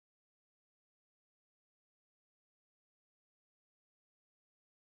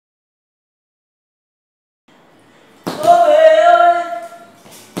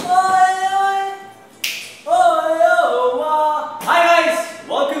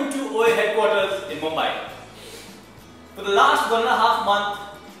last 1.5 months,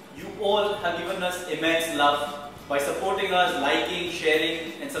 you all have given us immense love by supporting us, liking,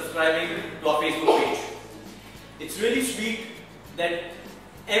 sharing and subscribing to our Facebook page. It's really sweet that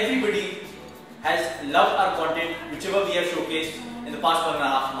everybody has loved our content whichever we have showcased in the past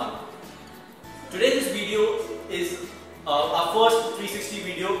 1.5 months. Today this video is our first 360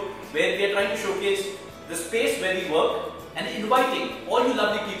 video where we are trying to showcase the space where we work and inviting all you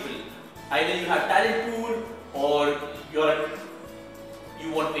lovely people. Either you have talent pool or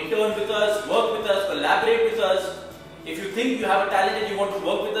you want to intern with us, work with us, collaborate with us. If you think you have a talent and you want to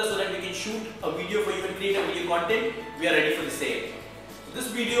work with us so that we can shoot a video for you and create a video content, we are ready for the same. So this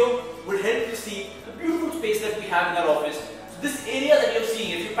video would help you see the beautiful space that we have in our office. So this area that you're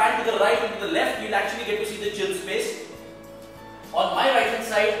seeing, if you pan to the right and to the left, you'll actually get to see the chill space. On my right hand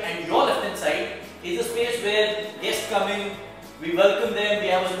side and your left hand side is a space where guests come in, we welcome them, we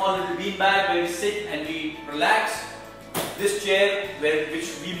have a small little beanbag where we sit and we relax. This chair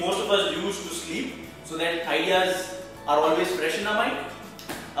which most of us use to sleep so that ideas are always fresh in our mind.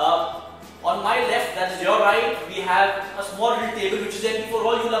 On my left, that is your right, we have a small little table which is empty for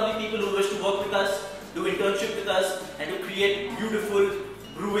all you lovely people who wish to work with us, do internship with us and to create beautiful,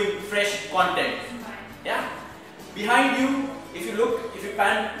 brewing, fresh content. Yeah. Behind you, if you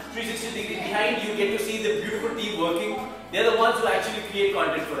pan 360 degrees behind, you get to see the beautiful team working. They are the ones who actually create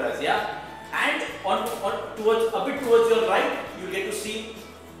content for us. Yeah. And a bit towards your right, you get to see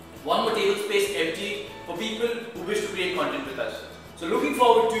one more table space empty for people who wish to create content with us. So looking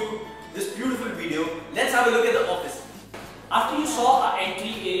forward to this beautiful video. Let's have a look at the office. After you saw our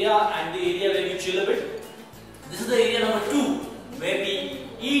entry area and the area where we chill a bit, this is the area number 2 where we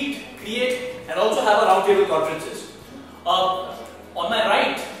eat, create and also have a roundtable conferences. On my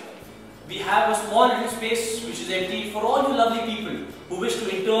right, we have a small little space which is empty for all you lovely people who wish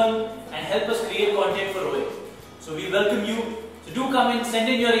to intern and help us create content for OA. So we welcome you. So do come in, send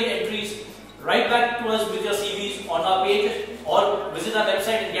in your entries, write back to us with your CVs on our page or visit our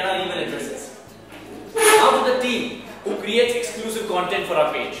website and get our email addresses. Now to the team who creates exclusive content for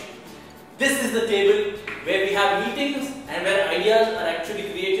our page. This is the table where we have meetings and where ideas are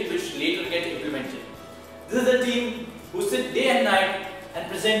actually created which later get implemented. This is the team who sit day and night and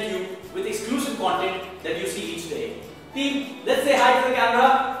present you with exclusive content that you see each day. Team, let's say hi to the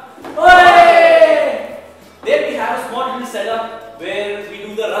camera. Hooray! There we have a small little setup where we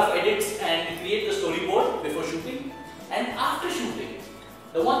do the rough edits and create the storyboard before shooting. And after shooting,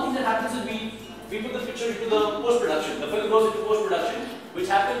 the one thing that happens is we put the picture into the post-production. The film goes into post-production, which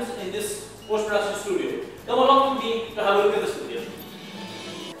happens in this post-production studio. Come along with me to have a look at the studio.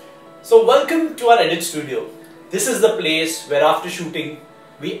 So welcome to our edit studio. This is the place where after shooting,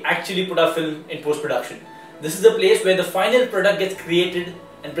 we actually put our film in post-production. This is the place where the final product gets created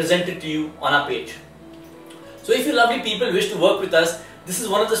and presented to you on our page. So if you lovely people wish to work with us, this is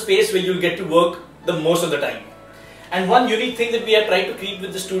one of the spaces where you'll get to work the most of the time. And one unique thing that we have tried to create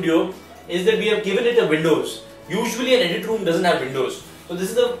with the studio is that we have given it a windows. Usually an edit room doesn't have windows. So this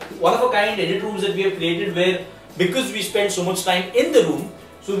is the one of a kind edit rooms that we have created where, because we spend so much time in the room,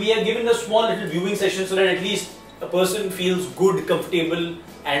 so we have given a small little viewing session so that at least a person feels good, comfortable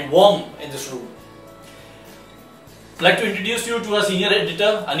and warm in this room. I'd like to introduce you to our senior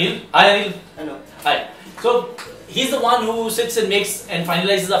editor, Anil. Hi Anil. Hello. Hi. So he's the one who sits and makes and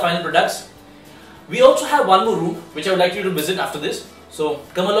finalizes our final products. We also have one more room which I would like you to visit after this. So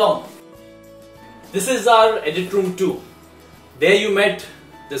come along. This is our edit room 2. There you met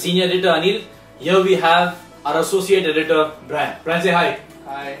the senior editor Anil. Here we have our associate editor Brian. Brian, say hi.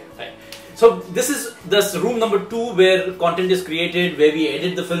 Hi. Hi. So this is this room number 2 where content is created, where we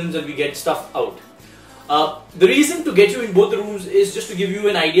edit the films and we get stuff out. The reason to get you in both the rooms is just to give you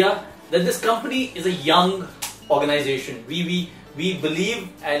an idea that this company is a young organization. We believe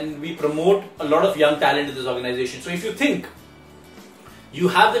and we promote a lot of young talent in this organization. So if you think you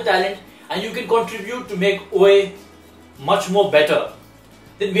have the talent and you can contribute to make OA much more better,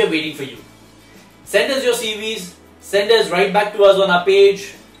 then we are waiting for you. Send us your CVs, send us right back to us on our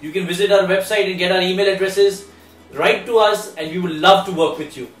page. You can visit our website and get our email addresses. Write to us and we would love to work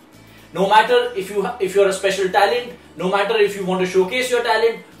with you. No matter if you're a special talent, no matter if you want to showcase your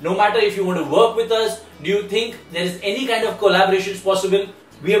talent, no matter if you want to work with us, do you think there is any kind of collaborations possible,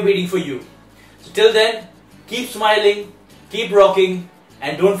 we are waiting for you. So till then, keep smiling, keep rocking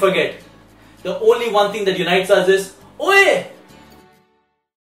and don't forget, the only one thing that unites us is OA!